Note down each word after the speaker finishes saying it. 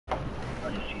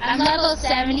I'm level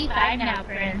 75 now,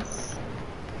 Prince.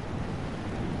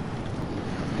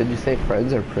 Did you say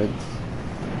friends or prince?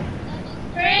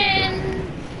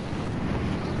 Prince!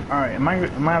 Alright, am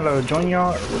I allowed to join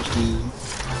y'all or what's the...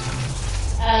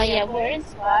 Yeah, we're in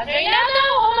squad right now. No,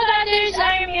 oh my god, there's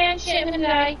Iron Man shit with the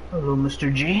guy. Hello,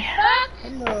 Mr. G.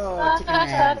 Hello, Chicken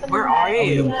Man. Where are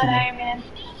you? Iron Man.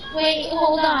 Wait,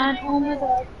 hold on. Oh my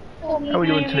god. How are we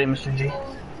doing today, Mr. G?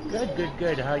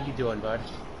 Good. How you doing, bud?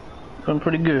 Doing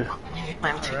pretty good.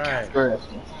 Alright.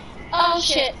 Oh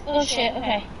shit,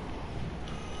 okay.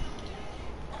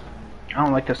 I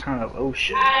don't like the sound of oh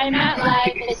shit. I'm not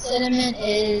live, but Cinnamon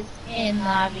is in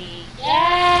lobby.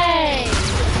 Yay!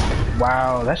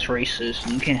 Wow, that's racist.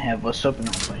 You can't have us up and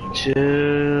I'm playing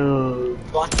too.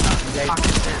 What the fuck is that?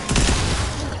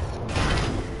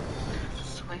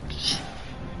 Switch.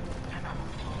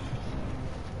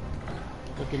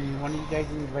 Can one of you guys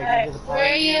invite me to the party?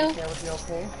 Where are you? That would be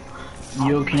okay?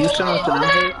 Yo, can you send us an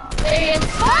invite? There he is.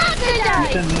 Fuck, Can you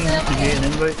send me and Mr. J an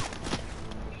invite?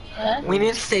 Huh? We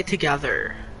need to stay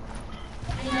together.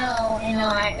 I know,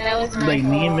 that was my Like,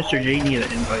 me and fault. Mr. J need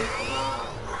an invite.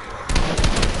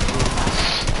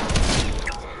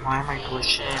 Why am I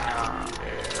glitching?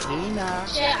 Nina.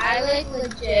 Shit, I look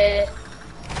legit.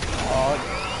 Oh,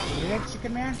 you like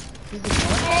Chicken Man? He's ignoring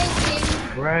me. Hey,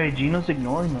 dude. Right, Gino's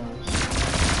ignoring us.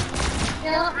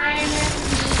 Still Iron Man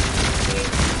for me.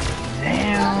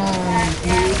 Damn, he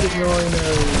is ignoring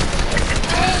us.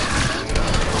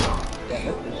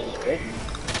 Hey.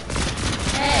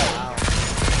 Hey,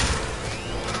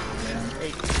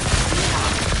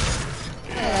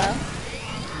 Hello.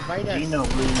 invite us. Gino, we're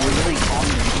literally calling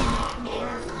your name.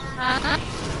 Huh?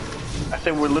 I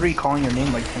said we're literally calling your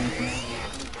name like 10 times.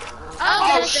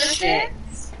 Oh, shit.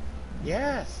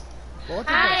 Yes. Both of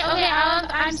Hi,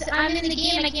 us. okay, I'm in the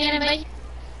game. I can't invite.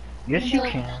 Yes, you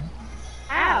can.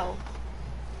 How?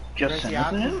 Just Press send the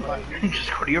us an option invite. button.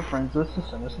 Just go to your friends list and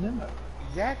send us an invite.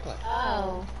 Exactly.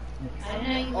 Oh. I didn't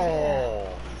know you. Oh.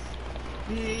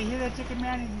 You hear that, Chicken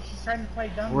Man? She's trying to play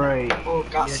dumb. Right. Oh,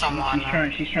 got Yeah,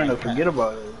 someone. she's trying to forget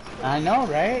about it. I know,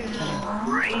 right?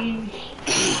 Right.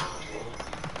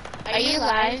 Are you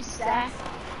live, Zach?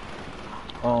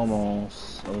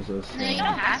 Almost. I was just No, you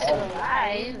don't have to go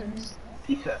live. I'm just...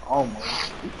 He said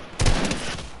almost.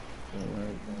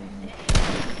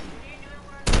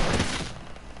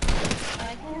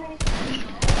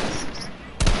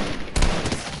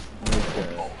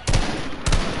 Okay.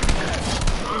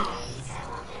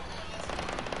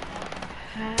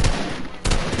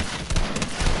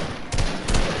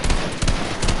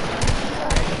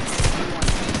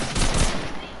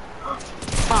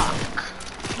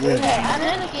 Fuck. Okay, I'm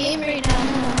in a game right now.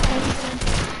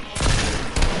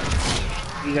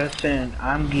 You guys saying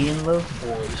I'm getting love for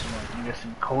this one. You guys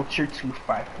saying culture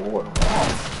 254. Wow.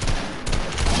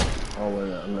 Oh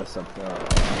wait, I messed up the.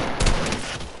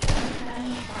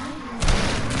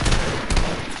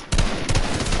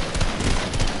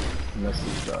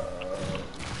 Messaged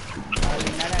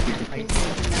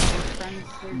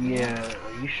Yeah,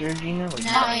 are you sure, Gina? Like,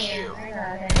 No, I am.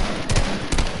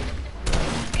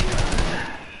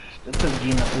 it took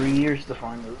Gina 3 years to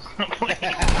find us.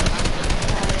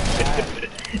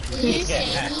 Did you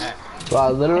save me? Wow,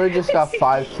 I literally just got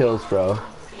 5 kills, bro.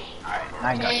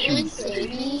 I got Did you. anyone save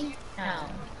me? No.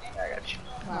 I got you.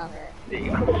 Love it. There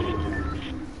you go.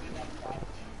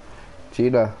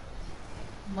 Gina,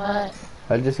 What?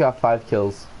 I just got 5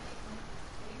 kills.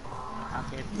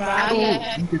 Okay. Rob,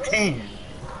 yeah. Into 10.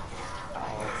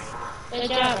 Good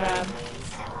job, Rob.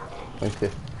 Thank you.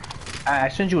 I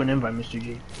sent you an invite, Mr.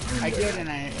 G. I did, and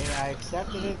I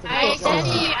accepted it. I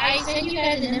sent you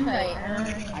guys an invite.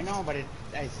 I know, but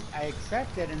I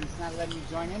accepted, and it's not letting me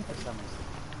join in for some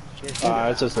reason.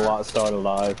 it's just a lot started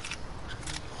live.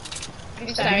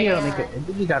 I'm sorry.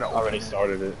 You gotta Already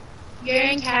started it. You're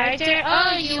in character?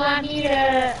 Oh, you want me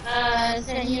to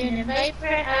send you an invite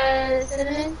for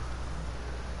Cinnamon?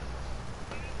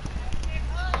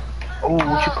 Oh,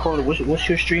 what you call it? What's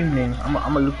your stream name? I'm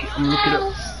gonna look it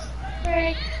up.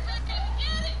 Frick.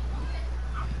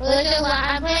 Well,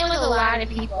 I'm playing with a lot of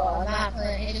people. I'm not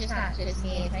playing. It's just not just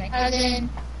me. It's my cousin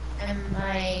and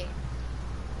my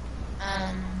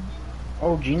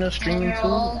Oh, Gina's streaming too?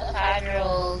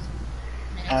 5-year-old.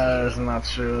 That's not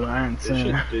true. I ain't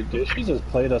seen. Did she just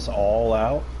played us all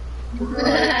out?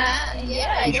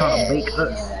 Yeah, You trying to bake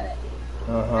us?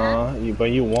 But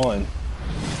you won.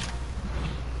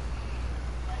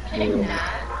 I'm not.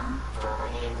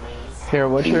 Here,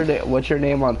 what's your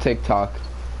name on TikTok?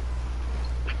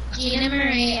 Gina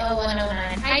Marie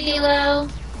 0109. Hi, Dilo.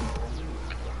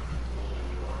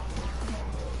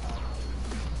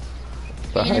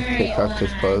 The heck TikTok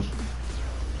just posed.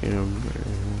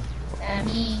 That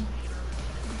me.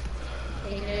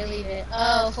 Take it or leave it.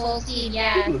 Oh, full team,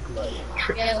 yeah. You look like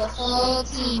We have a full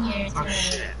team here Oh tonight.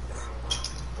 shit.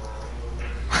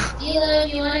 Dilo,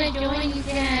 if you want to join, you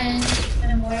can.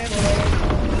 I'm bored. I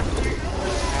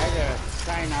had to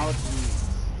sign out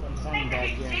and sign back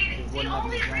in. It wouldn't let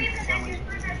me join for some reason.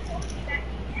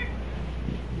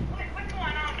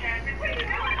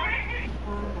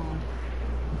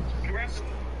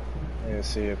 Yeah,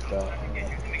 see if the.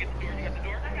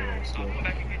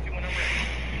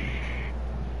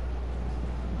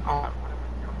 Oh.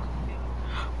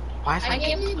 Why is I my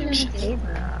can't believe we're glitch? in the table.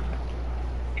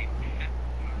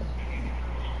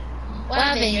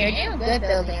 Wow, then you're doing good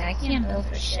building. I can't build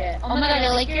for shit. Oh my god, I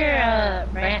like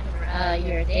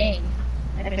your thing.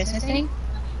 That Christmas thing.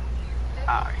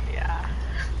 Oh yeah.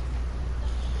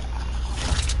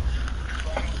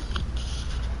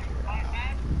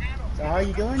 So how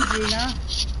you doing, Gina?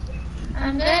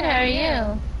 I'm good, how are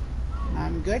you?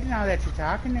 I'm good now that you're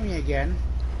talking to me again.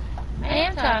 I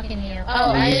am talking to you.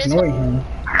 Oh, I You just ignore him.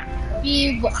 want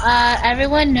you,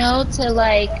 everyone know to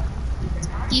like,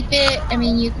 keep it, I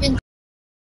mean, you can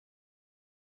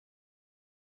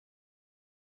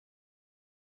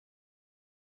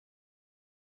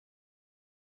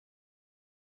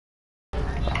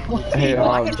Hey, Gina. I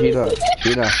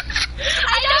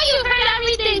know you've heard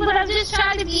everything, but I'm just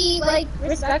trying to be, like,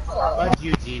 respectful. Fudge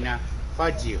you, Gina.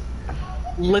 Fudge you.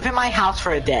 Live in my house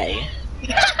for a day.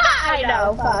 I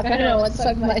know, fuck, I don't know what the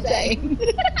fuck am I saying.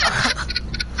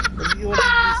 What did you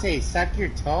say? Suck your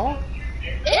toe?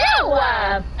 Ew!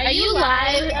 Are you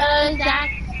live,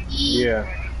 Zach? Yeah.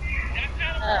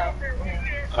 Oh.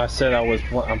 I said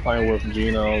I'm playing with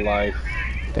Gina live.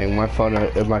 Dang, my phone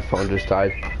just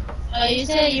died. Oh, you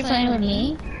said you're playing with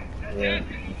me? Yeah.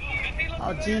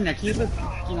 Oh, Gina, keep it,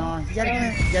 you know, you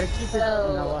gotta keep it, you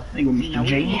know, There you go, Gina, Mr. we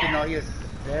J. need to know you.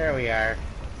 There we are.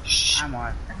 I'm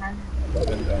on.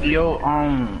 Yo,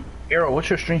 Arrow, what's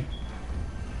your stream?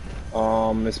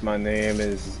 My name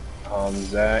is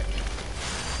Zach.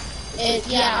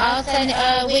 Yeah, I'll send,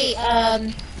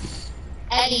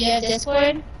 Eddie, you have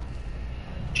Discord?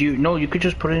 You could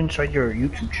just put it inside your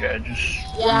YouTube chat. Just.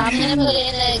 Yeah, I'm gonna put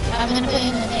it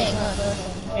in the thing. Look,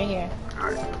 listen, right here.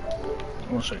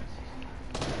 One second.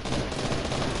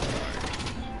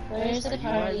 Where's the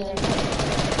party? Here,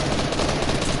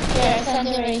 I sent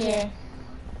it right here.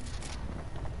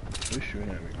 Who's shooting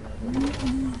at me?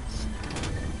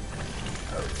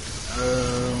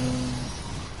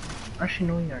 Actually,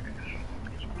 no, yeah, I guess.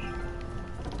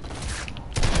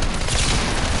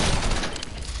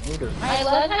 I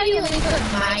love how you only put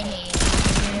my name.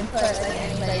 You didn't put like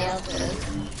anybody else's.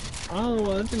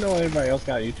 Oh, I didn't know anybody else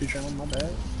got a YouTube channel. My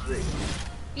bad.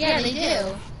 Yeah, they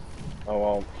do. Oh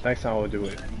well, next time we'll do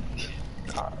it.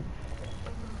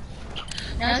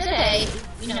 No, it's okay.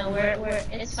 You know,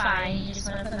 it's fine. You just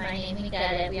want to put my name. We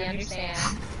get it. We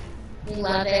understand. We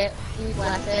love it. We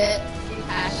bless it. We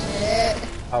passionate it.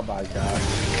 Oh my gosh.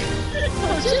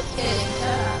 I'm just kidding.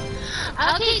 Shut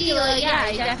up. Okay, Dilo. Yeah,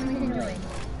 I definitely can join.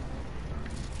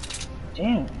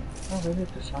 Damn. Oh, they did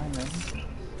the sign, man.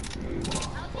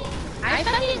 I'm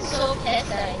fucking so pissed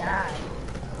that I died.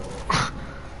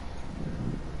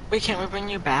 Wait, can't we bring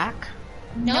you back?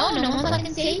 No one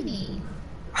fucking saved me.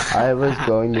 I was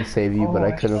going to save you, but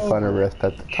I couldn't find a rift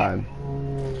at the time.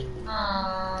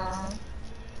 Aww.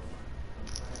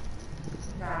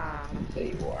 There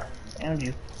you are. And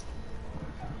you.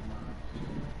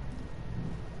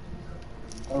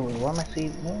 Oh, why am I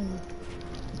saving? No.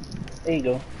 There you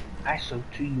go. ISO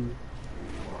to you.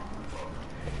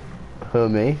 Who,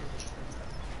 me?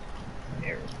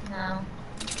 There. No.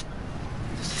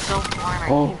 So boring.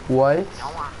 Oh, what? No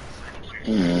one.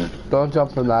 Don't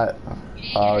jump from that.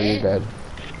 Oh, you're dead.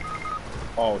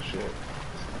 Oh shit.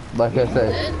 Like I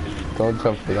said, don't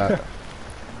jump for that.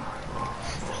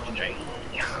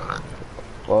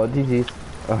 Well, GG's.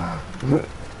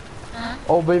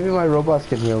 Oh, maybe my robots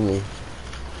can heal me.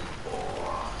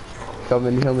 Come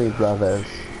and heal me, brothers.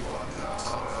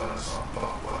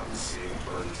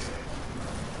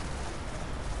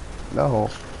 No.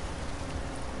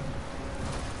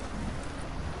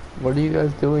 What are you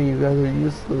guys doing? You guys are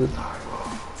useless.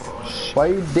 Why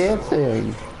are you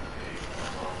dancing?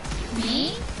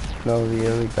 Me? No, the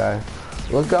other guy.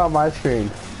 Look on my screen.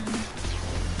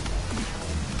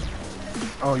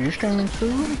 Oh, you're streaming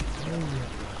too?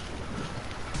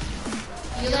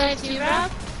 You live too, Rob?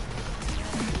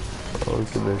 Oh,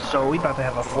 look at this. So we about to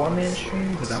have a 4-man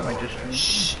stream, because I might just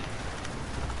stream.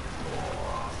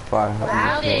 Fine.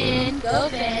 Loudon, go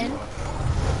Ben.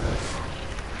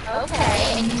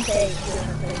 Okay, and you say you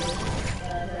haven't played this.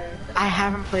 I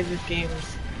haven't played this game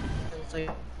since like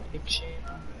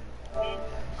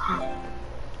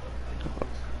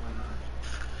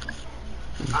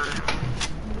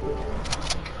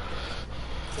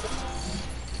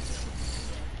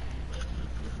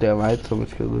Damn, I had so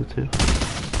much good loot too.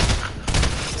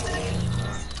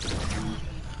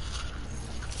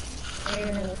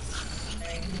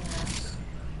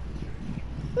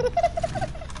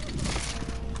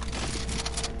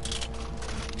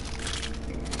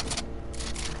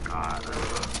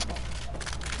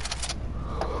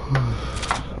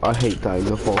 I hate dying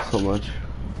to fall so much.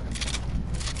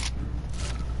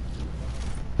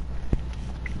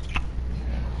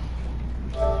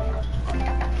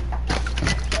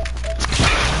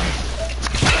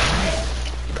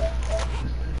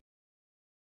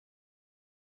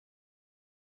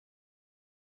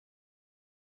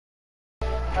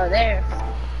 Oh, there.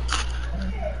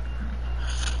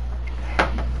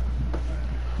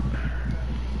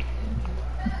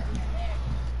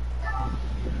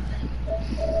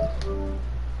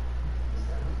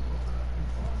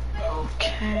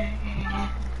 Okay.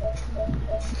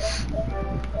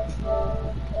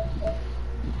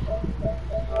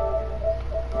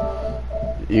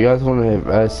 You guys want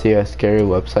to see a scary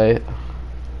website?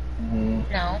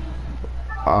 No.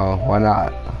 Oh, why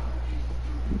not?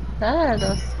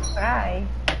 They'll cry.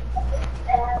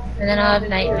 And then I'll have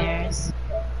nightmares.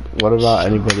 What about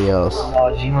anybody else?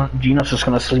 Gino's just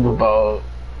gonna sleep about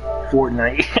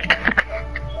Fortnite.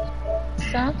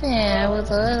 Stop it. I would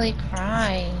literally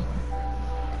cry.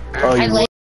 Oh, I you like.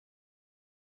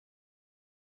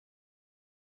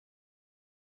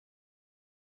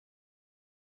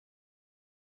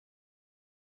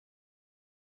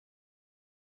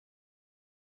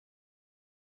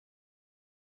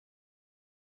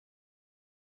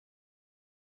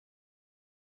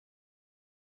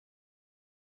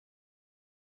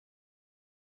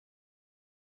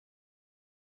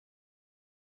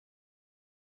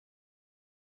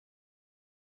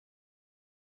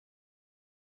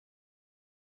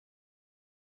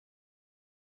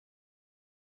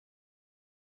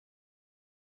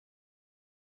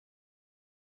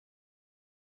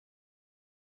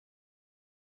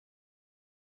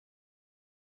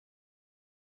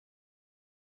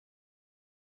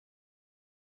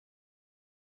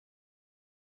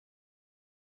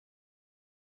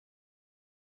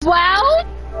 Well,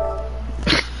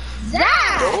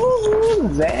 Zach! Ooh,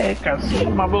 Zach, I see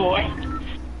my boy.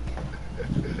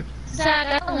 Zach,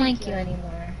 I don't like you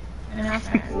anymore. We're not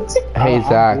friends. Hey, I'm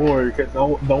Zach. bored 'cause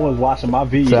no one's watching my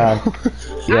video. Zach.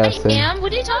 Yes. I am?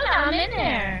 What are you talking about? I'm in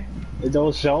there. It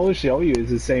don't show you. It's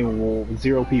the same. Well,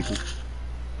 0 people.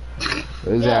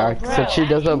 Zach, bro, since she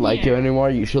doesn't I'm like here. you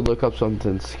anymore, you should look up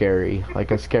something scary,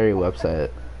 like a scary website,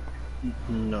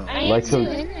 No. I like am some,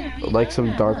 too in there. like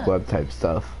some dark web type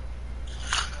stuff.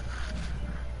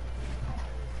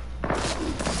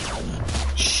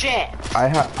 Shit.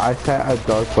 I sent a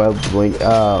dark web link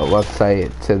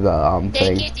website to the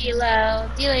thing. Thank you, D-Lo.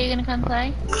 D-Lo, you gonna come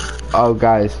play? Oh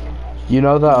guys, you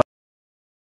know the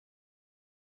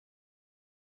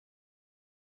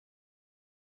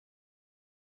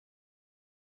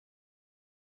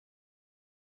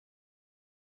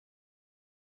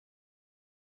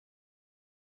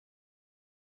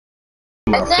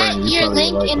I sent your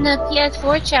link in the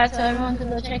PS4 chat so everyone could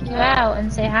go check you out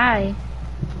and say hi.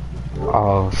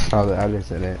 oh that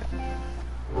isn't it.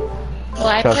 Well,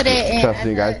 I put it in. Trust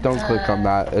me guys, don't click on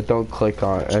that. Don't click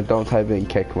on and don't type in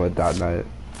kickmode.net.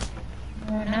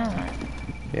 Oh, no.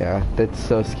 Yeah, that's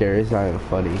so scary. It's not even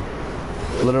funny.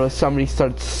 Literally, somebody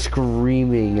starts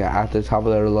screaming at the top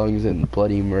of their lungs in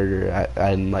bloody murder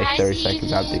and like 30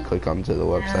 seconds after they click onto the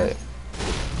website.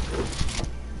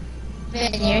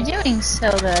 Vin, you're doing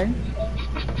so good.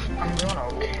 I'm doing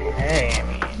okay. I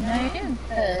mean, No, you're doing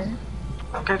good.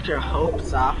 don't get your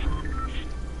hopes up.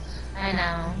 I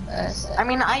know. I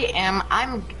mean, I am.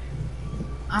 I'm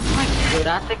like good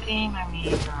at the game. I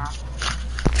mean,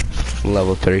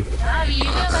 Level 3. Oh, you're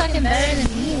doing fucking better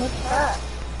than me. What's up?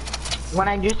 when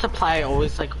I used to play, I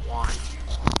always like won.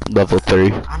 Level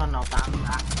 3. I don't know about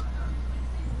that.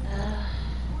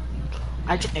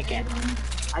 I did again.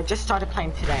 I just started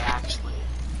playing today, actually.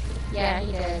 Yeah,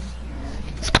 he did.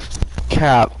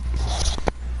 Cap.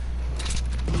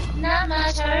 Not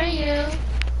much. How are you?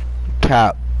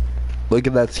 Cap. Look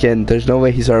at that skin. There's no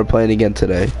way he started playing again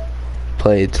today.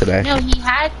 Played today. No, he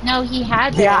had. No, he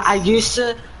had. This. Yeah, I used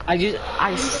to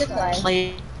to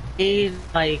play. played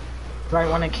like right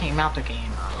when it came out the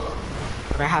game,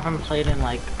 but I haven't played in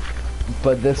like.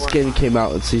 But this skin came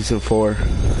out in season 4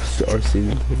 or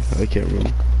season 3. I can't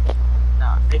remember.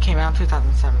 No, it came out in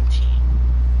 2017.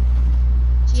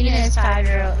 Gina is 5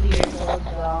 years old,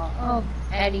 girl. Oh,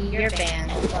 Eddie, you're banned.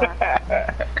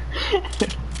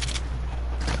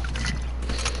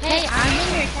 Hey, I'm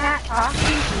in your chat talking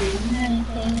to you. You know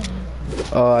what I'm saying?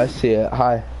 Oh, I see it.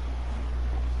 Hi.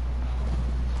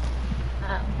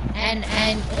 And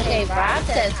okay, Rob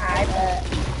says hi, but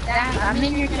Zach, I'm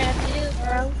in your chat too,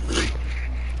 bro.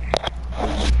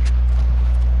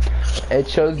 It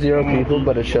shows 0 people,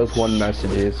 but it shows 1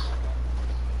 messages.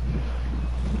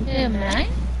 Who, mine?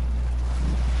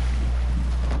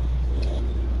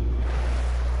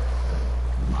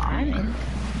 I'm in.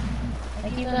 I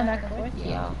keep going back and forth to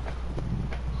y'all.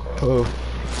 Oh.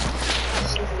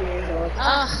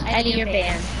 Oh, Eddie, you're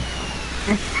banned.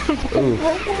 Ooh.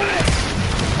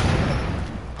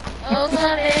 Oh,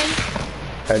 Gavin.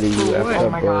 Eddie, you effed Oh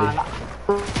up, my boy. god.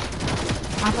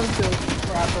 I'm gonna go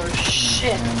forever.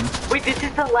 Shit. Wait, this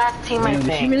is the last team I Did she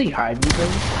think. really hide you,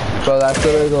 though? Bro, that's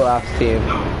literally the last team.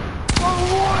 No,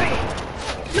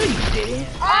 you didn't.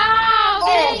 Oh,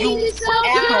 man, you did so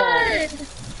asshole. good.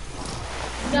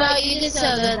 No, you did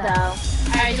so good, though.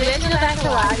 Alright, do we have to go back to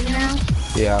lobby now?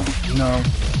 Yeah. No.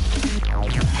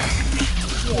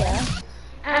 Yeah.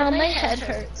 Ow, my head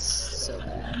hurts so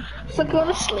bad. So go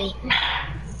to sleep.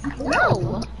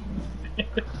 No.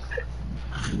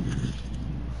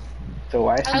 So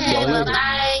why is she Okay, well, yelling?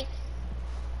 bye.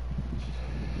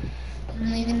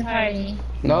 I'm leaving the party.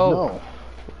 No.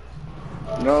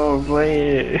 No, play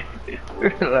it.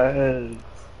 Relax.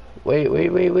 Wait.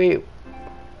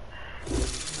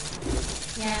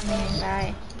 Yeah, man,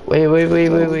 bye. Wait.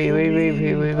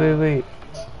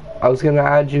 I was gonna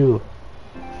add you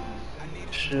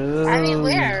I mean,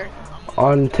 where?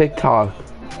 on TikTok.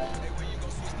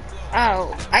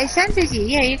 Oh, I sent it to you.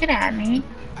 Yeah, you can add me.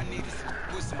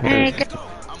 Alright, good.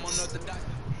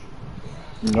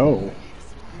 No.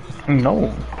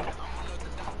 No.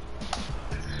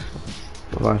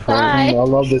 My phone. Bye. I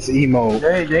love this emo.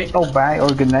 There ain't no bye or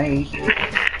good night.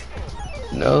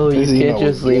 No, you This can't emo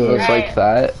just is leave good. us like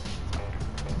that.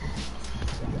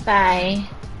 Bye.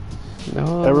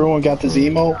 No. Everyone got this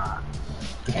emo?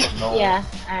 Yeah,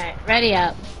 alright. Ready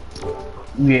up.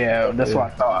 Yeah, that's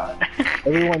what I thought.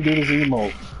 Everyone do this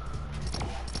emo.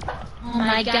 Oh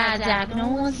my god, Zach. No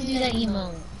one wants to do that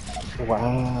emo.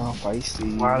 Wow,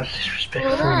 feisty. Wow, that's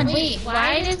disrespectful. Hold on, wait.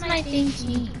 Why does my thing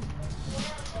change?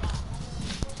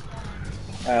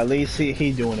 At least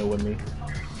he doing it with me.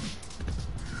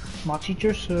 My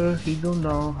teacher said he don't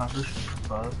know how to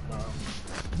fuck up.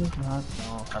 He does not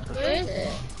know how to Where is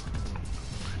it?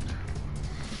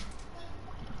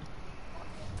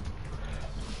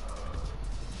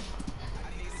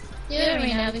 Do it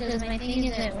right now because my thing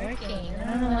isn't working. I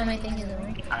don't know why my thing isn't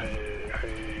working.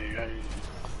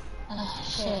 Oh,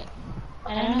 shit. I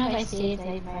don't know if I saved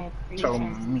like my So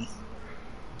previous. me.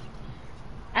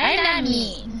 I'm not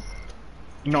mean.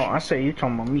 No, I say you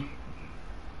talking about me.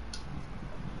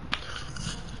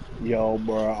 Yo,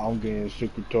 bro, I'm getting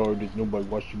sick and tired. There's nobody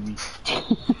watching me.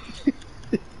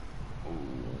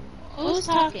 Who's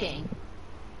talking?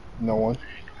 No one.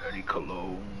 Eddie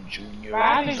Cologne Jr.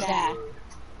 Rob or Zach?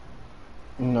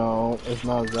 No, it's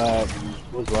not Zach.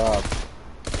 What's Rob?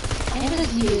 It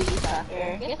was you, you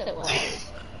fucker. Yes, it was.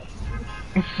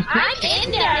 I'm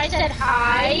in there. I said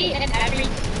hi and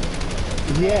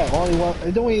everything. Yeah, only one.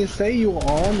 It don't even say you were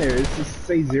on there. It's just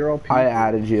say 0 people. I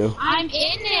added you. I'm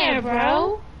in there,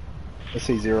 bro. It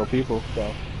say 0 people.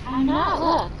 So I'm not.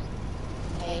 Look.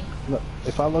 Okay. look,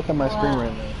 if I look at my screen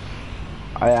right now,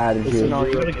 I added it's an all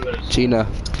you. you. Gina,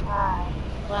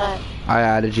 What? I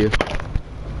added you.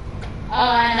 Oh,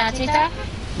 on TikTok?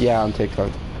 Yeah, on TikTok.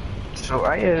 So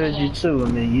I added you too. I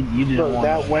mean, you didn't So want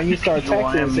that when you start don't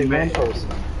want texting, me say one back. person.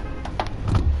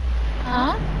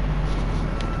 Huh?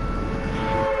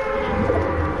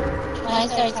 When I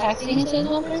start texting, it says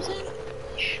one person?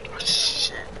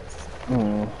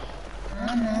 Mm. I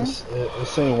don't know.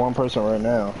 It's saying one person right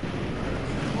now.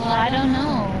 Well, I don't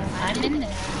know. I'm in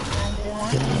there.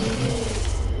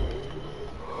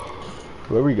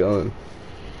 Where are we going?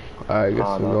 I guess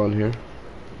we're no. going here.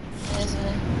 This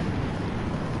way.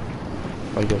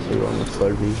 I guess we're going with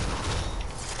Furry.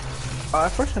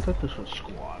 At first I thought this was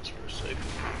squads for a second.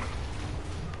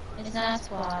 It's not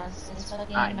squads. It's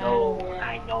fucking I know, Battle Royale.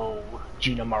 I know.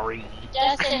 Gina Marie.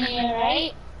 Justin here,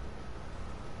 right?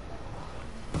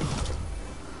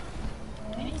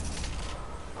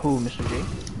 Who, Mr. J?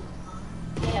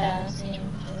 Yeah, same.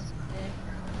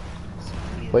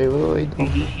 Wait.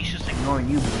 He's just ignoring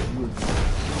you.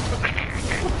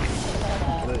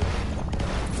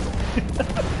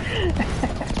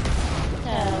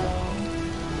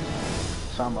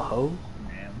 So I'm a hoe?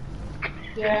 Man.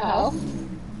 You're a hoe?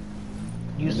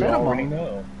 You said I'm a hoe.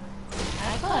 know.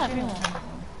 I Oh, everyone.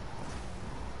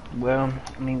 Well,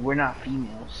 I mean, we're not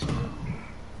females.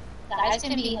 Guys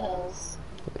can be hoes.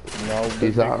 No,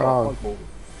 He's not wrong.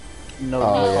 No,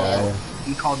 Oh, No. yeah.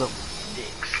 he called them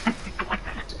dicks.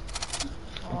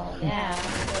 Oh, yeah.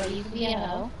 So you can be a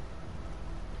hoe.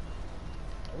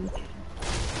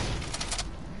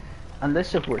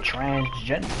 Unless if we're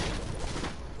transgender.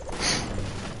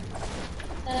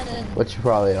 Which you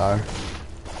probably are.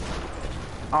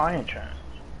 Oh, I ain't trans.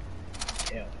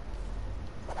 Yeah.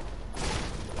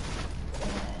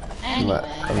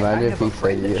 Anyway. Imagine if he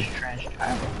said you. I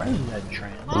have a friend that's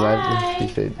trans. Imagine if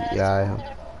he said, yeah, I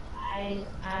am.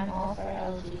 I'm all for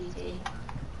LGBT.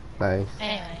 Nice.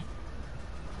 Anyway.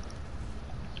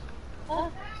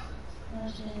 Oh,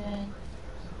 what you doing?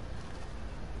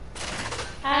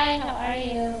 Hi, how are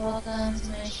you? Welcome to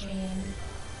my stream.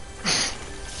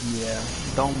 Yeah.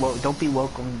 Don't be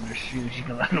welcome in their shoes. You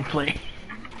can let them play.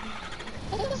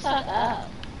 Shut the fuck up.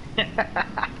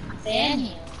 Ban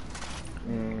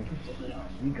you.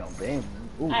 You go, baby.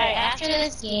 Alright, after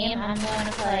this game, I'm going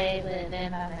to play with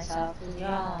them by myself, because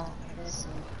y'all are this.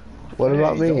 What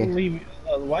about Don't me? leave.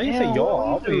 Why you say y'all?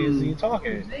 I'll be easy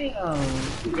talking.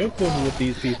 You're cool with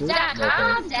these people.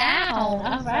 Calm down.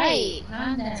 Alright,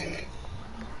 calm down.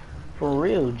 For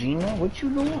real, Gina, what you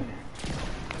doing?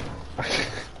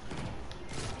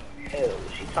 Hell,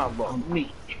 she talking about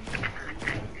me.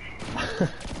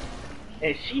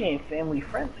 And she ain't family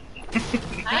friendly.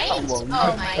 I ain't. Oh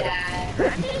my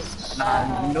god. I'm just.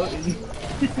 Nah, no,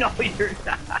 no, you're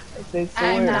not. I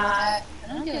I'm not. I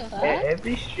don't give a fuck.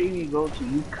 Every stream you go to,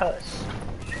 you cuss.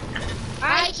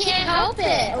 I can't help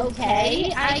it,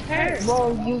 okay? I curse.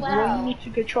 Well, you need to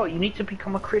control. You need to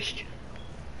become a Christian.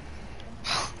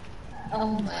 Oh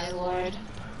my lord.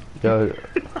 Yo,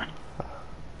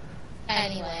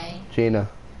 Anyway, Gina,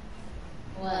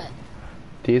 what?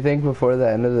 do you think before the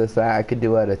end of this I could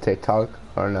do it a TikTok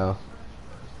or no?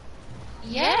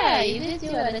 Yeah, you could do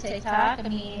it on a TikTok. I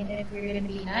mean, if you're gonna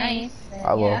be nice, then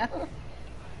I will. yeah.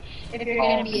 If you're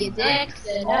gonna be a dick,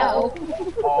 then no.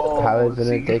 Oh, Have I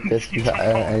been a dick this you talking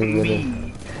any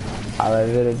Have I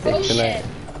been a dick Oh tonight? shit.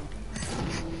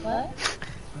 What?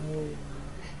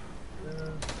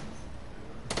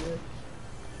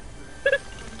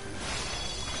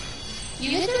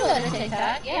 You could do it on a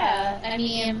TikTok, yeah. I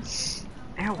mean,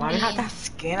 Ew, why do you have that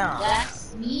skin on?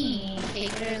 that's me.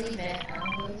 Take it or leave it. I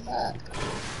don't give a fuck.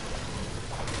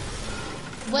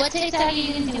 What TikTok are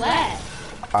you gonna do at?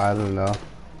 I don't know.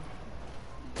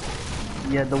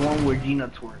 Yeah, the one where Gina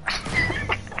twerks.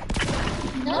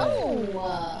 No.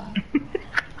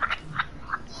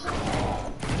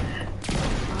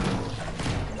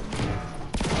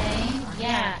 Okay,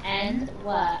 yeah, and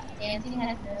what? Dancing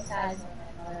has no size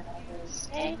limit, motherfuckers.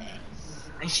 Okay?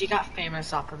 And she got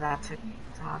famous off of that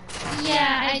TikTok.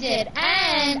 Yeah, I did.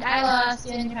 And I lost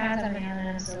 200 pounds on my own and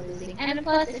I'm still losing. And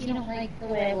plus, if you don't like the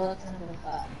way I look, I don't give a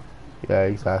fuck. Yeah,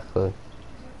 exactly.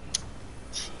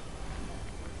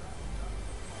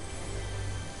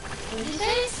 What did you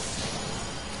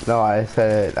say? No, I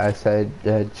said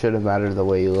it shouldn't matter the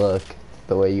way you look,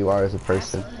 the way you are as a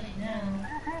person. Absolutely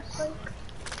no.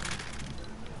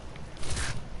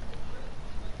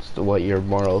 Just what your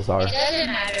morals are. It doesn't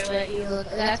matter what you look.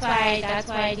 That's why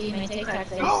I do my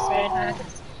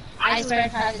TikToks. I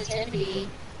spread positivity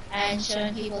and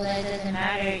showing people that it doesn't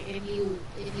matter if you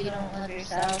don't love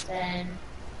yourself, then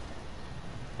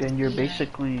You're Yeah.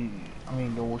 basically, I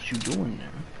mean, then what you doing then?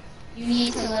 you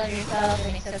need to love yourself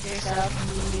and accept yourself and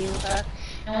be who you fuck.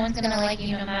 No one's gonna like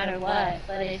you no matter what.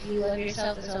 But if you love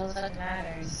yourself, that's all the fuck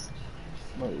matters.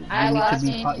 I lost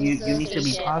me You need to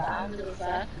be shit, but I don't give a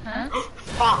fuck. Huh?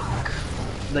 Fuck!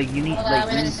 Like you need, Well, like I'm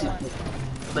you in need this to,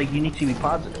 one. like you need to be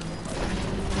positive.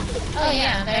 Oh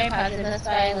yeah, I'm very positive. That's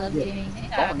why I love doing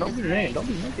TikTok. Don't be It's right. like, Don't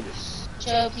be negative.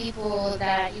 show people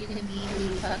that you can be who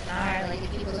you fucking are. Like,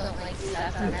 if people don't like you,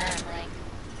 that's on them. Like,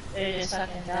 they're just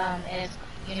fucking dumb. If,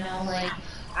 you know, like,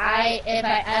 if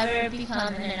I ever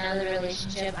become in another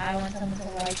relationship, I want someone to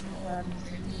like me, love me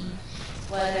for me.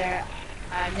 Whether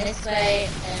I'm this way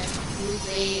and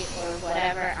loosely or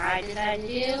whatever I decide to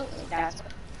do, like, that's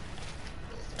what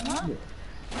I want.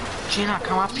 Gina,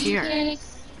 come up You here. can't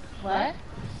what? I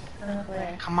don't know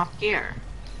where. Come up here.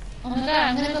 Oh my god,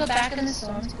 I'm gonna go back in the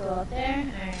storm to go up there?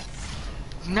 Alright.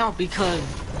 No, because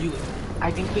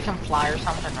I think we can fly or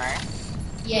something, right?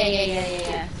 Yeah.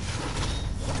 Yeah,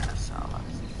 so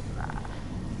let's do that.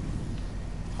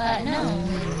 But no,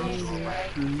 seriously,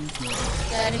 like,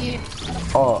 gotta be,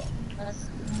 Oh,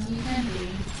 you can be.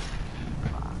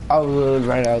 I was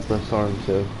right out the storm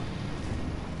too.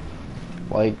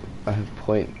 Like a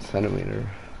point centimeter.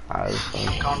 I was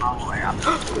fun. Going all the way up.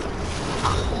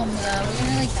 Oh my god, we're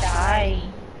gonna like die.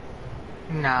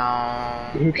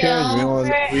 No. Who cares?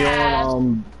 We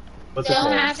on what's it Don't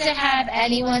called? have to have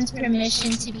anyone's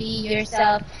permission to be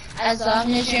yourself as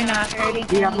long as you're not hurting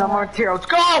We have no more anyone. materials.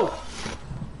 Go!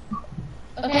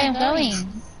 Okay, I'm going.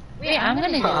 Wait, I'm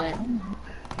gonna do it.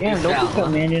 Damn, don't be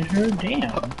commanding her.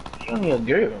 Damn. She only a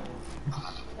girl.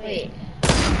 Wait.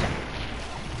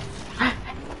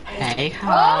 Hey,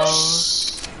 ho.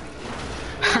 Oh,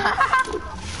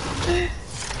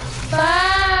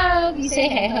 Bob! You say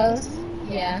hey, host?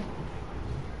 Yeah.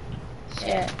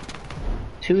 Shit.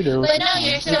 Toodles. But no,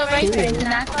 you're so right, Prince, and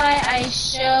that's why I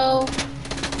show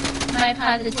my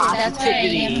positivity. That's why I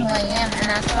am who I am, and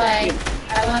that's why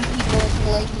I want people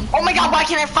to like me. Oh my god, why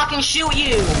can't I fucking shoot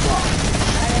you?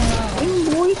 I don't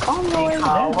know. Boy, calm Hey,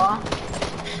 down.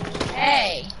 ho.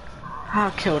 Hey. I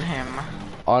killed him.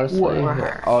 Honestly,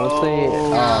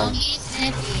 No, he's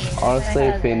snippy. honestly,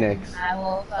 That's my Phoenix. cousin. I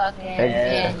will fucking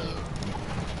It's- ban you.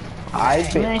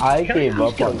 I gave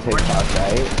up on TikTok,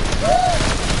 right?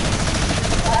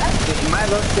 Am I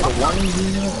left to the warning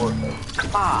video or no?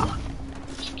 Ah.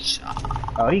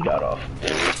 Oh, he got off.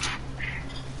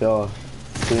 Yo,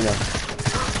 Tina,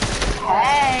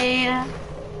 Hey.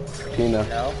 Tina.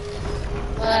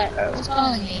 What? Who's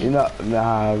calling me? You know,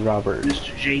 nah, Robert.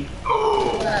 Mr. J.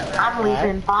 What? I'm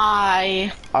leaving.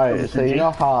 Bye. Alright, so you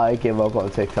know how I gave up on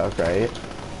TikTok, right?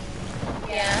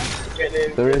 Yeah.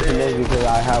 The reason is because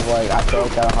I have like, I feel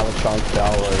like I don't have a strong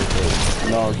followers.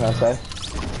 You know what I'm trying to say?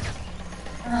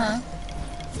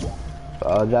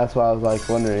 That's why I was like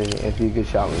wondering if you could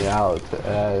shout me out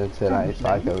tonight so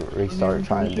I could restart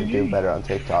trying to do better on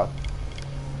TikTok.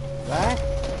 What?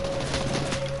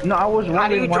 No, I was How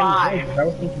do you wondering why you drive? I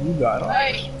was thinking you got off.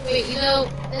 Alright, wait, you know,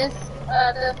 this,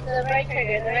 the right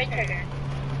trigger, the right trigger.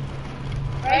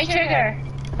 Right trigger.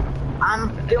 I'm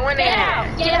doing Get it. out,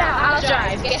 I'll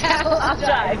drive, get out, I'll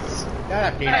drive. Shut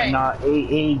up, Tina. Alright. Nah,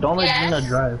 hey, don't let Yes? Gina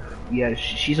drive. Yeah,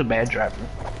 she's a bad driver.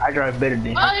 I drive better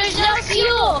than her. Oh, there's no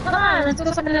fuel! Come on, let's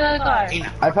go find another car.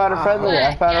 Tina. I found a friendly,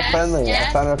 I found a Yes, friendly, I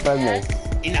yes, found a friendly. yes.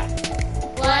 Tina.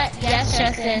 What? Yes,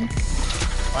 Justin.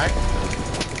 What?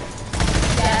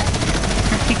 Yes.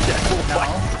 No. I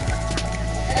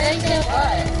think you said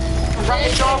what? Run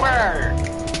me over. I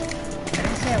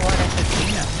didn't say what. I said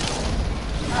Tina.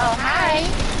 Oh, hi.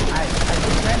 I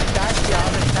just trying to talk to you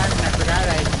all the time and I forgot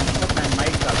I put my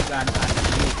mic up on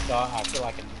mute, so I feel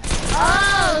like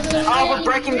Oh, so Oh, we're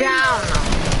breaking down.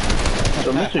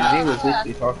 So Mr. J was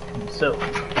literally talking to himself.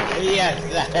 Yes.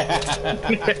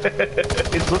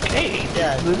 It's okay.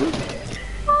 Yes.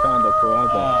 Found a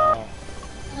brother.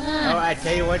 Oh, I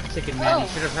tell you what, chicken man, you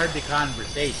should have heard the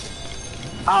conversation.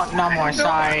 Oh, no more.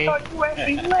 Sorry.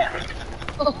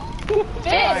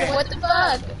 Finn, what the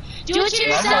fuck? Do it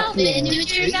yourself, Finn. Do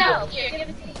it yourself. Here, give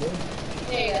it to me.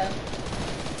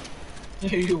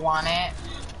 There you go. You want it?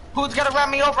 Who's gonna run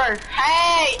me over?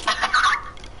 Hey!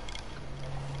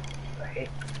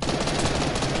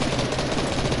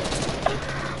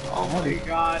 Oh my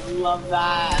god, love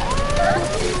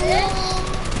that.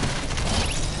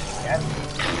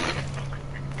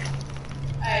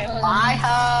 Alright, hold My on.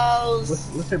 house.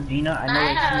 What's up, Gina? I know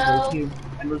Hi, it's ho. you right here.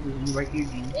 I know this is you right here,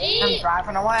 Gina. I'm Wait.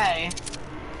 driving away.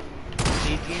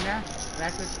 See, Tina?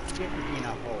 That's what you get for being a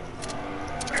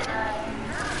hoe.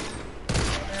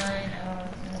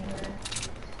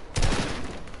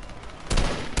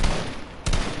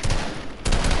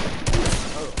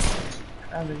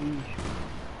 Out of you.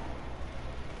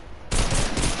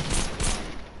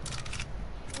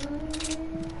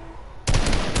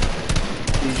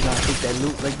 Did you not take that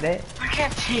loot like that? I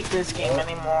can't take this game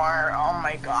anymore. Oh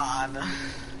my god.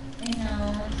 I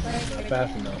know, it's like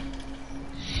Fast enough.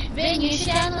 Vin, you should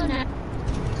download that.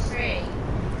 It's free.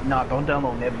 No, don't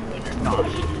download Neverwinter. No. No,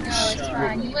 it's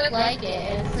fun. You would like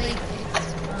it. It's like,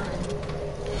 it's fun.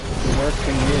 The worst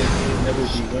thing is, you'll never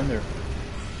be winner.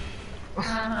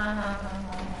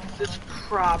 This is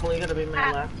probably gonna be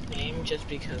my last game just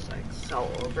because I'm so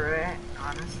over it,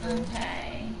 honestly.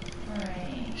 Okay.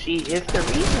 Alright. See, if the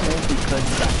reason is because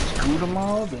you got to school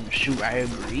tomorrow, then shoot, I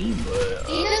agree, but...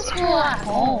 He does school at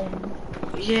home.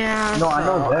 Yeah. No, I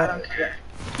know so, that. I don't care.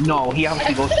 No, he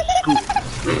obviously goes to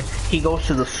school. He goes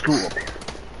to the school.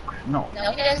 No,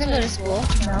 No, he doesn't go to school.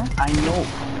 No. I know.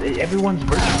 Everyone's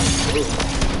virtual.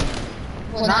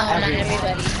 Well, Not no, not everyone.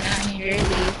 everybody. Not in New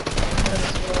Jersey. Go to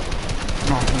school.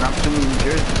 No, not too many New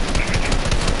Jersey.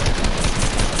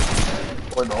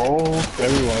 Or the whole...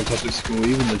 Everyone goes to school,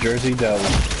 even the Jersey Devil.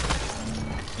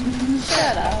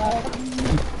 Shut up.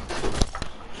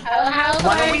 How Why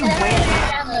far don't is we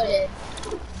that downloaded?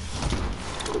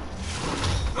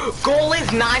 Goal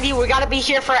is 90. We gotta be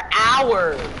here for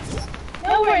hours.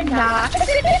 No, we're not. What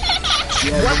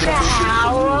the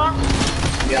hell?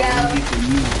 Yeah.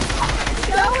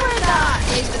 No, we're not.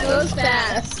 It goes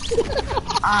fast.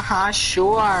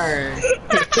 Sure.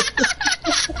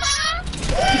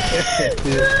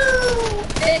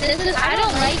 I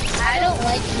don't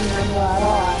like Team at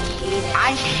all.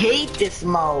 I hate this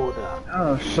mode.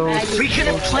 Oh, so We could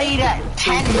have played at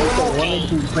 10 normal one games.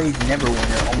 who plays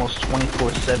Neverwinter almost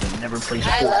 24/7, never plays I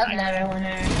Fortnite. love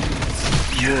Neverwinter.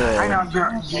 Good. I know, you're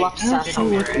obsessed So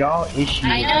with with it. y'all issue.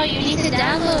 I know, you need to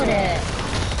download it.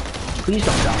 Please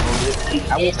don't download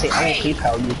it. I will It's pay. I will free.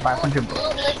 PayPal you 500 Don't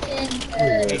bucks. listen to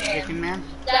Hey, chicken man.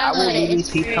 I will download it. literally It's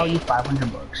PayPal free. you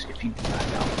 500 bucks if you do not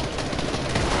download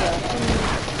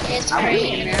It's I free.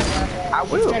 will. I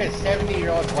He's will. got a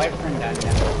 70-year-old boyfriend on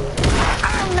that.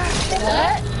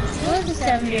 What? Who is a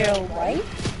 7-year-old wife?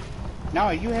 No,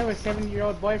 you have a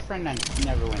 70-year-old boyfriend on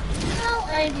Neverwinter. No,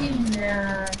 I do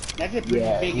not. That's a pretty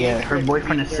Yeah, big yeah, age her for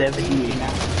boyfriend is 13, 70.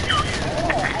 now.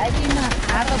 No, I do not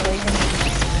have a boyfriend.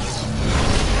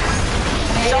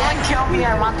 Someone kill me.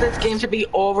 I want this game to be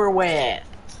over with.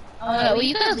 Oh, well,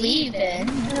 you could leave then.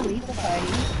 You could leave the party.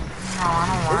 No, I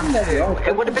don't want to.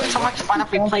 It would have been so much fun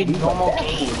if we played normal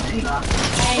games.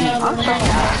 I know, but we're not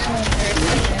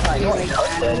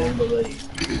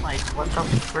Like, what the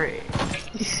frick?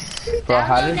 Bro,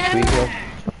 how did we go?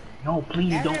 No,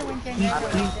 please don't.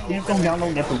 Please don't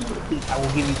download Neverwinter. Please, I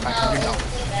will give you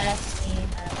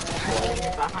 $500.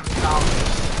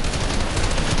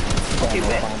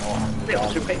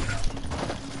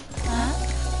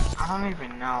 I don't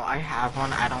even know. I have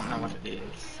one. I don't know what it is.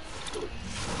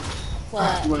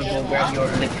 What? You wanna go grab your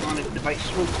electronic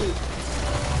device real quick?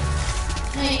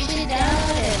 No, you should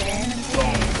download it, man.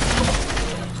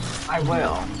 I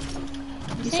will.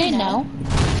 You say no?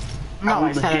 No,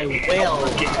 I said I will.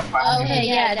 Okay,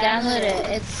 yeah, download it.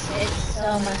 It's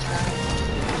so much fun.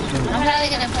 I'm probably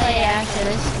gonna play after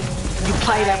this. You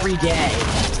play it every day.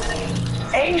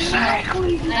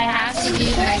 Exactly. I have to do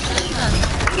my stuff.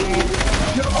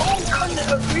 Your own kind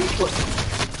of replay.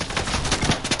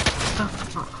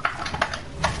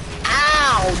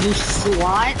 Ow, you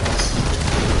slut!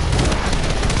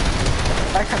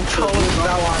 My controller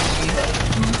fell on me.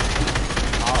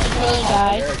 Really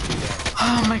died.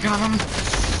 Oh my god, I'm...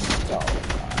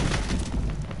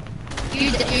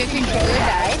 Your controller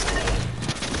died?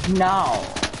 No.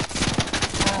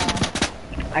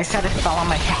 I said it fell on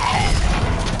my head.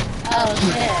 Oh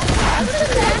shit. How was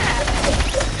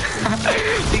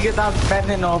that? Because I was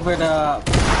bending over to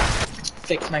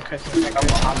fix my Christmas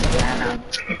decoration on the banana.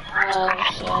 Oh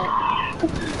shit.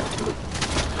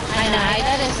 I know, I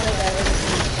gotta still go to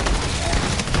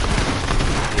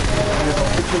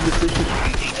the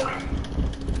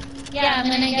Yeah, I'm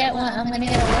gonna get one. I'm gonna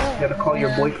get a little one. You gotta call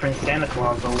your boyfriend Santa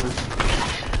Claus over.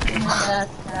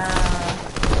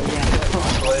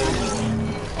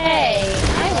 Hey,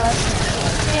 I love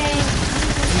Santa.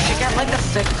 You should get like a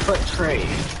 6-foot tree.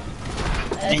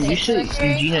 And you should,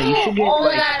 Gina, you should get Oh my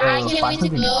like god, I can't wait to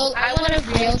 500. go. I want a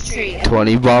real tree.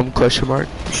 20 bomb question mark?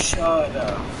 Shut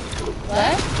up. What?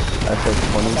 I said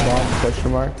 20 bomb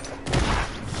question mark?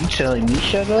 You telling me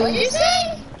shut What up? did you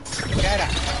say? Shut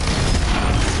up.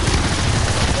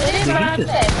 What did Rob say? Was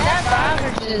that Rob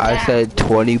or just I Zach? said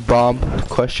 20 bomb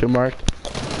question mark?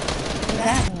 What does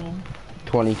that mean?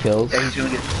 20 kills. Yeah, he's gonna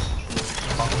get. I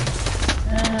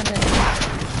don't know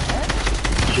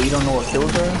what So you don't know what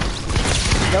kills are?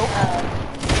 Nope.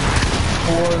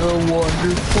 For the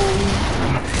wonderful.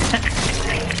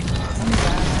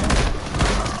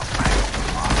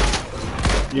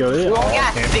 Yo, You only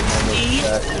got 60?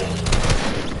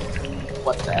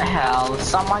 What the hell?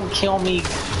 Someone kill me,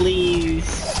 please.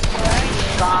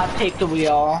 God, take the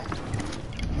wheel.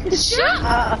 Shut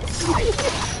up.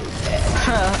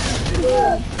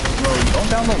 Bro, don't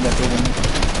download that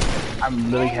thing.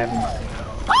 I'm really having my.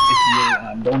 It's really,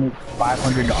 I'm donating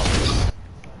 $500.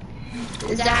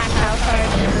 Zach, how far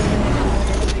is it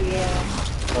for you?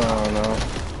 I don't know.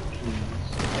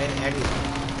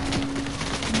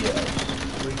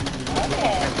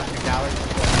 Okay.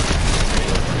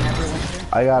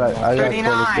 I got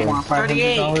 39, 20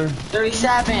 kills. 38,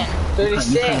 37,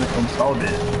 36, Installed it.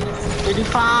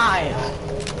 35,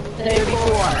 34,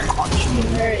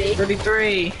 30.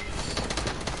 33.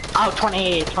 Oh,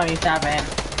 28, 27,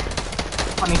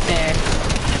 26,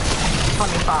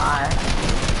 25,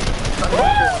 24.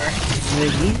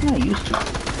 He's not used to it.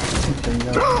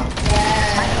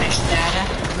 My fish dead?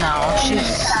 No, she's...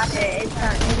 Stop it. It's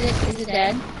not. Is it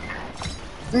dead?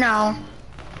 No.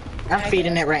 I'm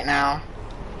feeding it right now.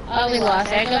 Oh, we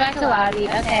lost it. Go back to lobby.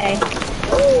 Okay.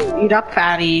 Eat up,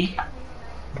 fatty.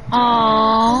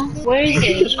 Aww. Where is You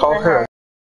should it? just call her.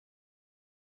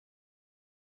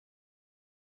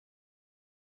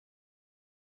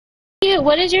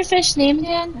 What is your fish name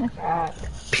again? I forgot.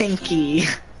 Pinky.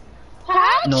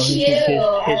 How No, cute!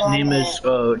 his name is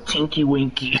Tinky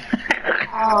Winky.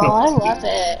 Oh, I love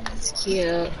it. It's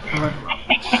cute.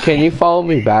 Can you follow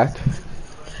me back?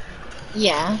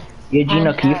 Yeah. Yeah,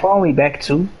 Gina, can you follow me back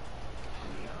too?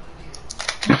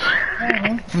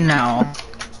 No.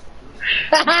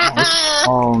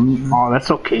 Oh,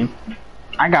 that's okay.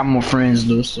 I got more friends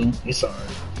though, so it's alright.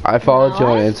 I followed you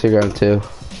on Instagram too.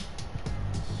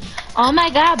 Oh my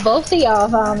god, both of y'all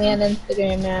follow me on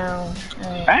Instagram now.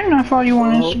 I did not follow you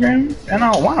on Instagram, and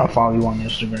I don't want to follow you on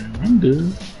Instagram. I'm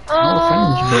good. No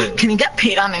friends, but Can you get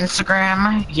paid on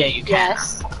Instagram? Yeah, you can.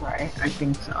 Yes. Right, I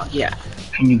think so. Yeah.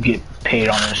 can you get paid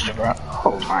on Instagram?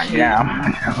 Oh my god,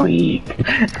 I'm gonna leave.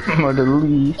 I'm gonna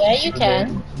leave. Yeah, you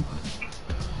can.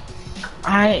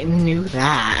 I knew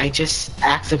that. I just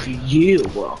asked if you.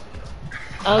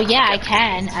 Oh yeah, I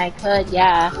can. I could,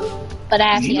 yeah. But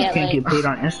I have to Gina get can't like. get paid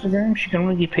on Instagram. She can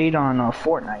only get paid on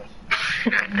Fortnite.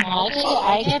 No,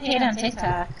 I get paid on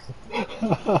TikTok.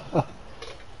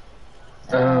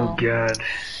 Oh god.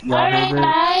 Alright,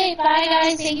 bye. Bye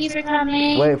guys, thank you for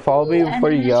coming. Wait, follow me before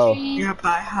you go. Yeah,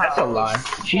 bye. That's a lie.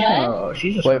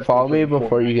 She's just Wait, follow me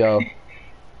before you go.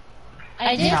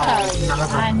 I did No, follow you. none of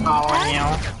us On are following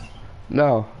TikTok? you.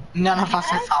 No. None of us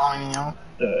are following you.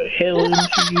 the hell is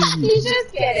she? He's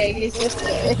just kidding. He's just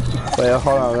kidding. Wait,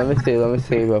 hold on. Let me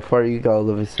see. Before you go,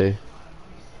 let me see.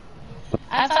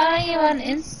 I follow you on not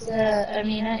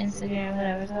Instagram,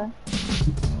 whatever it's called.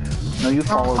 No, you Don't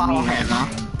follow follow me. him.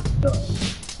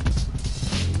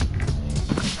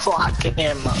 Fuck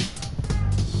him.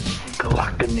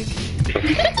 Glock a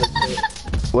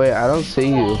nigga. Wait, I don't see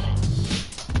you.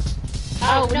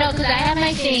 Oh no, because I have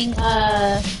my thing.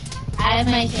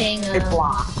 It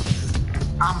blocks.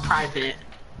 I'm private.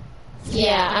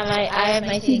 Yeah, I have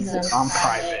my thing. I'm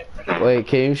private. Wait,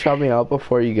 can you shout me out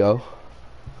before you go?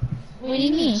 What do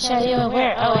you mean? Shout you out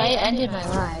where? Oh, I ended my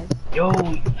live. Yo,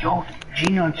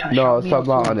 Gina, No, I was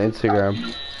talking about on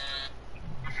Instagram.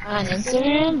 On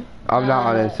Instagram? I'm not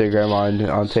on Instagram,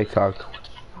 on TikTok.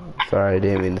 Sorry, I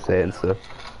didn't mean to say Insta.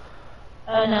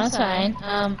 Oh no, it's fine.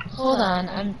 Hold on.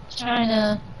 I'm trying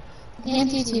to. I can't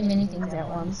do too many things at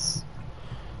once.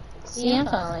 See, I'm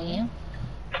following you.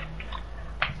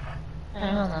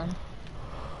 Hold on.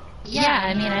 Yeah,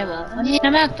 I mean, I will. I mean,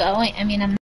 I'm not going. I mean,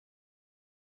 I'm.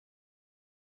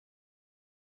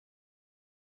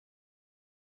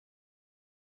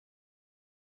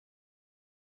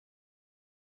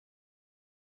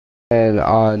 And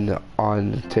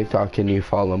on TikTok, can you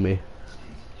follow me?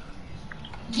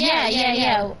 Yeah.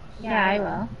 Yeah, I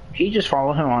will. He just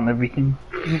follow him on everything.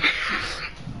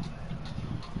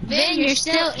 Vin, you're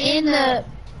still in the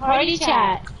party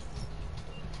chat.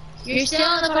 You're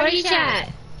still in the party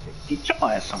chat. Get your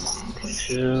ass on, please.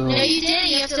 No, you didn't.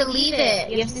 You have to leave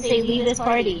it. You have to say leave this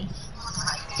party.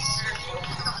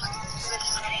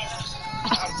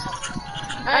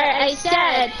 Alright, I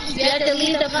said you have to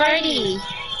leave the party.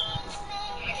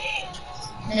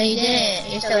 No, you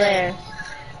didn't. You're still there.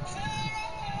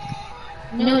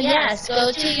 No, yes.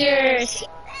 Go to your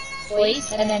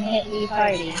voice and then hit leave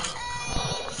party.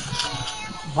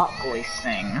 What voice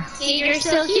thing? See, you're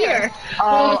still here.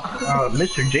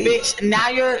 Mr. J. Bitch, now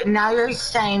you're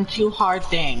saying two hard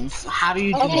things. How do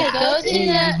you do Okay, that? go to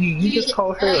the. You just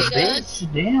called her a bitch.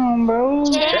 Damn, bro.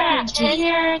 Turn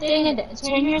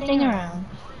your thing around.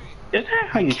 Is that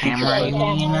how you treat Camera, your you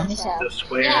wife? mean? The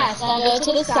swear. Yes, now go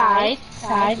to the side,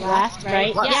 left,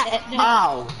 right. What? Yeah,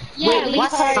 Oh. yeah, Wait, leave what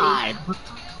party. side?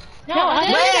 No, on the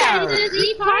other Where? side, it says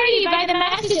leave party by the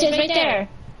messages right there.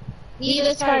 Leave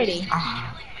this party.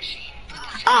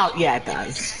 Oh, yeah, it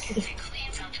does.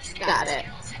 Got it.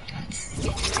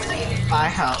 Bye,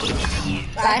 house.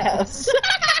 Bye, host.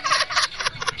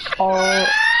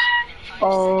 Oh.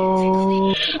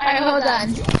 Alright, hold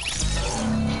on.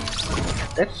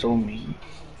 That's so mean.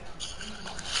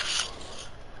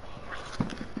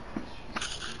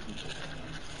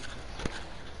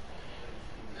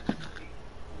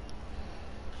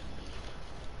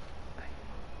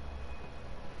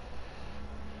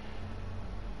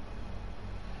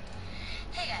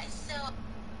 Hey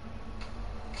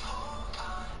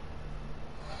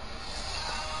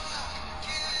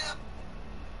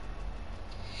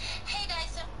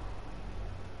guys,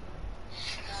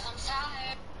 so I'm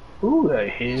tired. Who the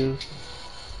hell?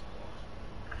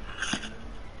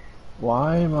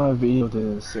 Why my video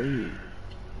didn't save?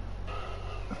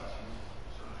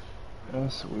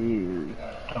 That's weird.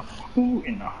 Who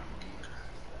in the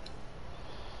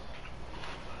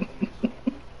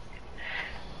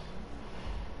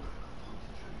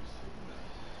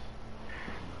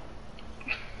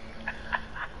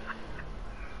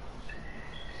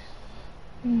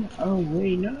Oh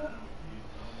wait, no.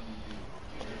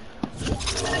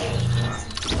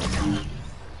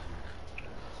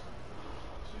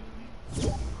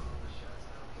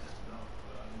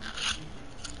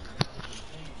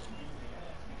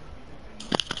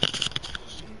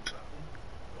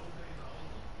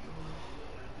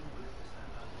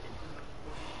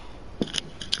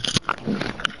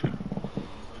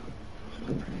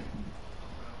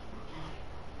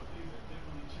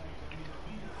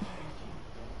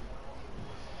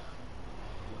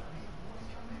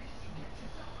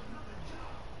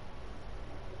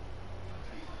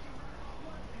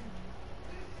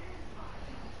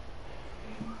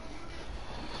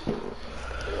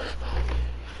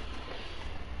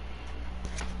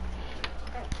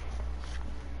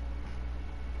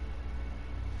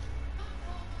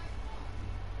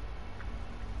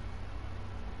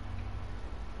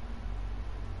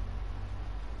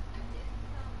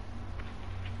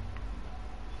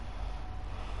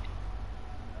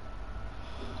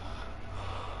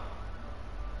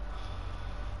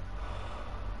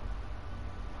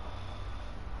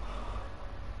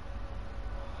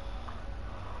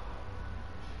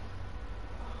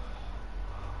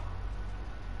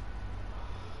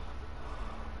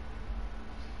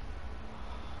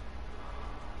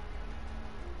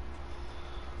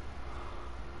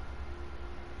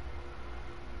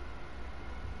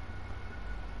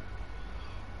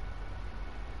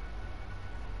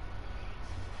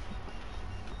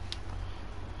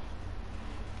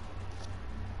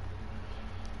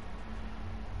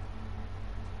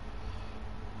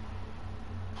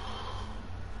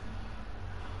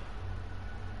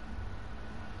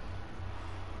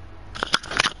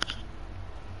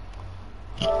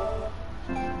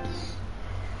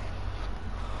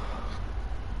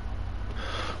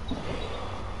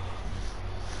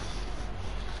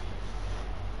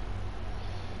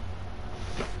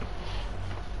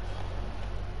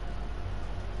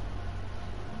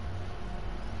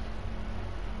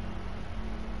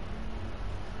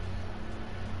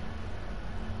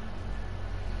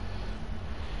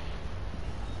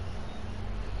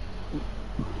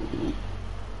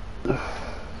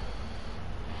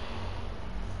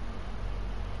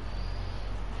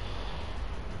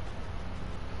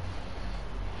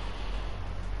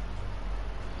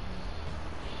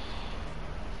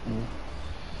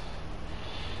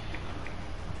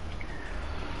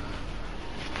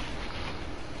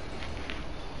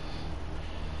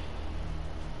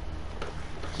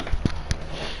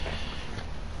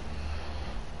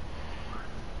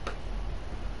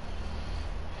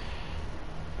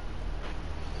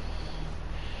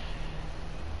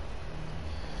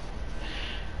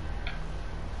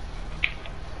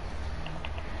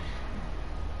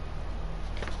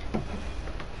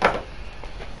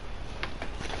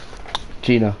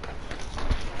 Gina.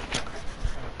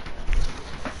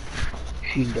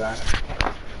 She died.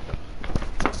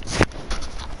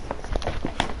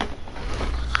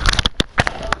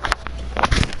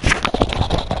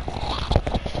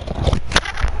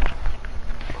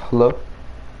 Hello?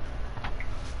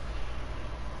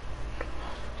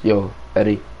 Yo,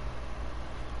 Eddie.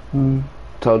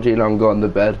 Tell Gina I'm going to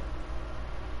bed.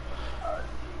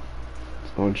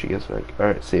 So when she gets back.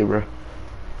 Alright, see you, bro.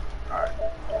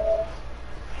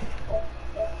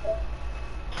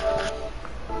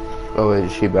 Oh wait,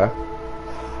 is she back?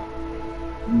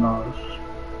 No.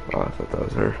 Oh, I thought that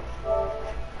was her.